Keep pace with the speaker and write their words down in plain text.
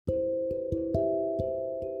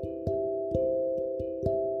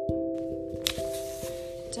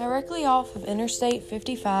Directly off of Interstate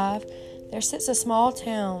 55, there sits a small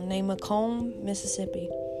town named McComb, Mississippi.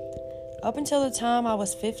 Up until the time I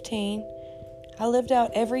was 15, I lived out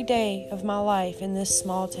every day of my life in this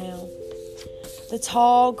small town. The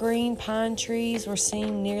tall, green pine trees were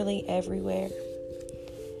seen nearly everywhere.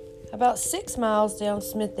 About 6 miles down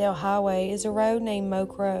Smithdale Highway is a road named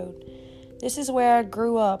Moke Road. This is where I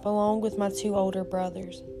grew up along with my 2 older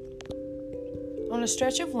brothers. On a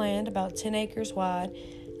stretch of land about 10 acres wide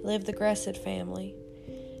lived the Gressett family.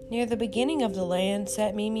 Near the beginning of the land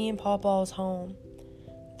sat Mimi and Pawpaw's home.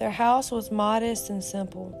 Their house was modest and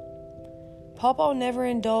simple. Pawpaw never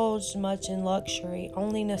indulged much in luxury,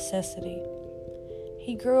 only necessity.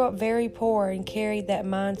 He grew up very poor and carried that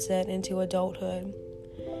mindset into adulthood.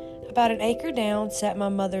 About an acre down sat my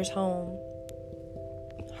mother's home.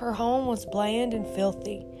 Her home was bland and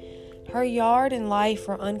filthy. Her yard and life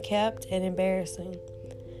were unkempt and embarrassing.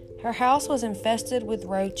 Her house was infested with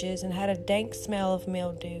roaches and had a dank smell of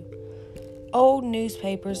mildew. Old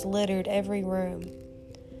newspapers littered every room.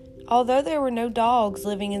 Although there were no dogs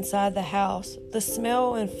living inside the house, the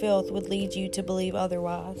smell and filth would lead you to believe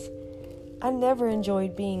otherwise. I never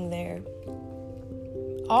enjoyed being there.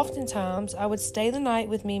 Oftentimes, I would stay the night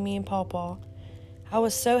with Mimi and Pawpaw. I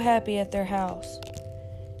was so happy at their house.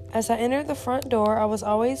 As I entered the front door, I was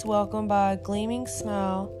always welcomed by a gleaming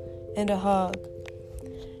smile and a hug.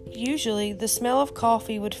 Usually, the smell of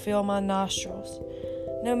coffee would fill my nostrils.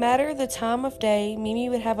 No matter the time of day, Mimi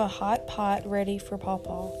would have a hot pot ready for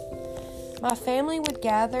Pawpaw. My family would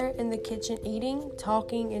gather in the kitchen eating,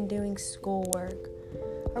 talking, and doing schoolwork.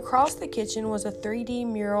 Across the kitchen was a 3D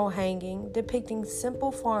mural hanging depicting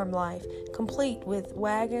simple farm life, complete with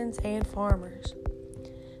wagons and farmers.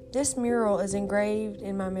 This mural is engraved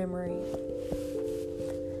in my memory.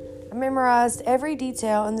 I memorized every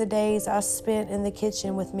detail in the days I spent in the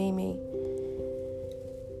kitchen with Mimi.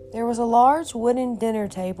 There was a large wooden dinner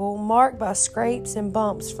table marked by scrapes and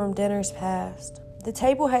bumps from dinners past. The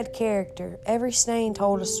table had character. Every stain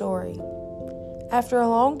told a story. After a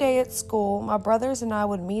long day at school, my brothers and I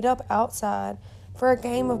would meet up outside for a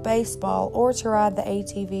game of baseball or to ride the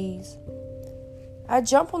ATVs. I'd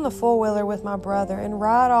jump on the four-wheeler with my brother and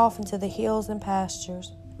ride off into the hills and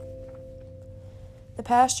pastures. The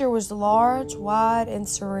pasture was large, wide, and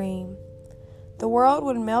serene. The world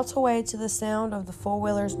would melt away to the sound of the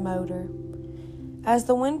four-wheeler's motor. As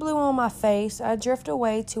the wind blew on my face, I'd drift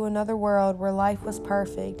away to another world where life was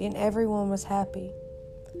perfect and everyone was happy.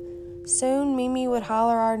 Soon Mimi would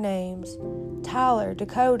holler our names, Tyler,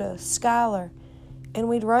 Dakota, Skylar, and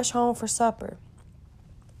we'd rush home for supper.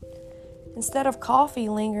 Instead of coffee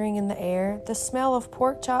lingering in the air, the smell of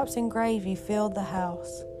pork chops and gravy filled the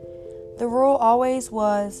house. The rule always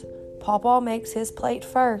was, Pawpaw makes his plate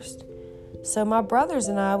first, so my brothers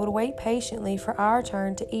and I would wait patiently for our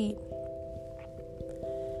turn to eat.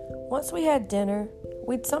 Once we had dinner,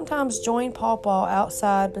 we'd sometimes join Pawpaw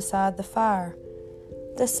outside beside the fire.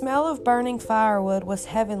 The smell of burning firewood was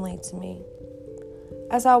heavenly to me.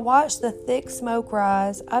 As I watched the thick smoke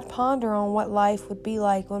rise, I'd ponder on what life would be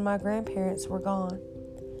like when my grandparents were gone.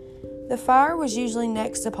 The fire was usually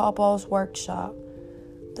next to Pawpaw's workshop.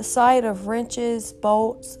 The sight of wrenches,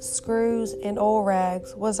 bolts, screws, and oil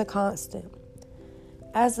rags was a constant.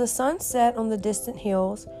 As the sun set on the distant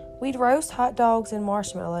hills, we'd roast hot dogs and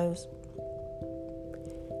marshmallows.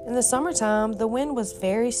 In the summertime, the wind was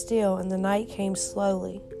very still and the night came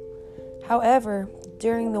slowly. However,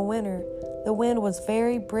 during the winter, the wind was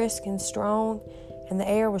very brisk and strong, and the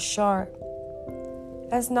air was sharp.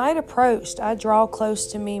 As night approached, I'd draw close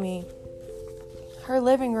to Mimi. Her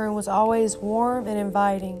living room was always warm and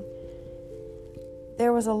inviting.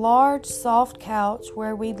 There was a large, soft couch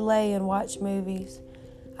where we'd lay and watch movies.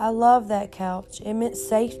 I loved that couch. It meant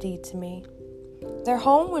safety to me. Their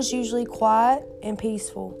home was usually quiet and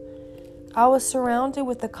peaceful. I was surrounded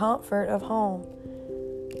with the comfort of home.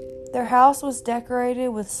 Their house was decorated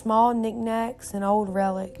with small knickknacks and old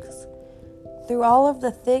relics. Through all of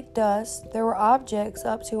the thick dust, there were objects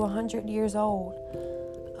up to 100 years old.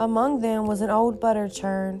 Among them was an old butter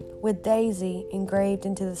churn with Daisy engraved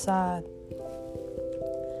into the side.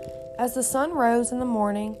 As the sun rose in the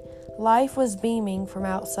morning, life was beaming from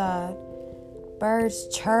outside. Birds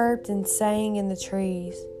chirped and sang in the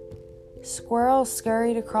trees. Squirrels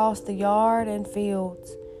scurried across the yard and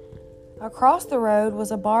fields. Across the road was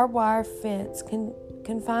a barbed wire fence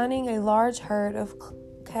confining a large herd of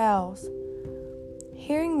cows.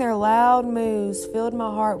 Hearing their loud moos filled my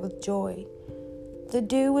heart with joy. The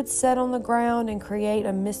dew would set on the ground and create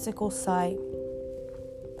a mystical sight.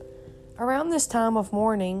 Around this time of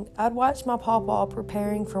morning, I'd watch my pawpaw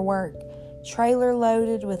preparing for work, trailer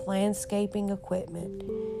loaded with landscaping equipment.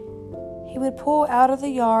 He would pull out of the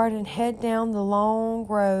yard and head down the long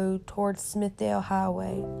road towards Smithdale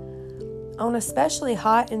Highway. On especially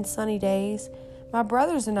hot and sunny days, my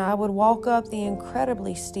brothers and I would walk up the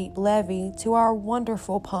incredibly steep levee to our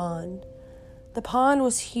wonderful pond. The pond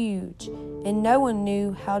was huge, and no one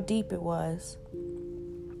knew how deep it was.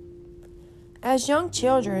 As young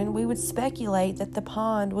children, we would speculate that the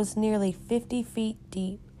pond was nearly 50 feet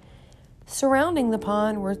deep. Surrounding the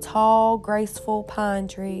pond were tall, graceful pine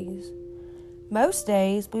trees. Most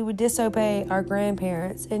days, we would disobey our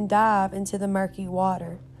grandparents and dive into the murky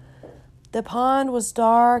water. The pond was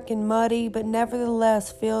dark and muddy, but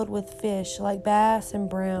nevertheless filled with fish like bass and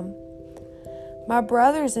brim. My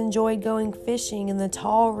brothers enjoyed going fishing in the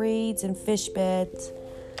tall reeds and fish beds.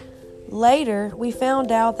 Later, we found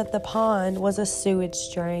out that the pond was a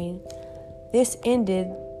sewage drain. This ended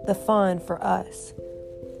the fun for us.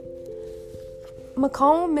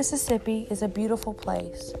 McComb, Mississippi is a beautiful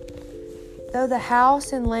place, though the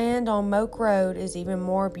house and land on Moke Road is even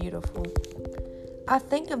more beautiful. I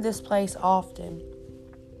think of this place often.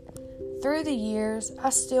 Through the years, I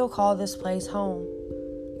still call this place home.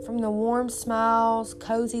 From the warm smiles,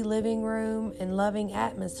 cozy living room, and loving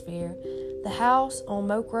atmosphere, the house on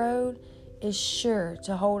Moke Road is sure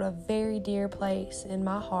to hold a very dear place in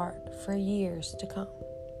my heart for years to come.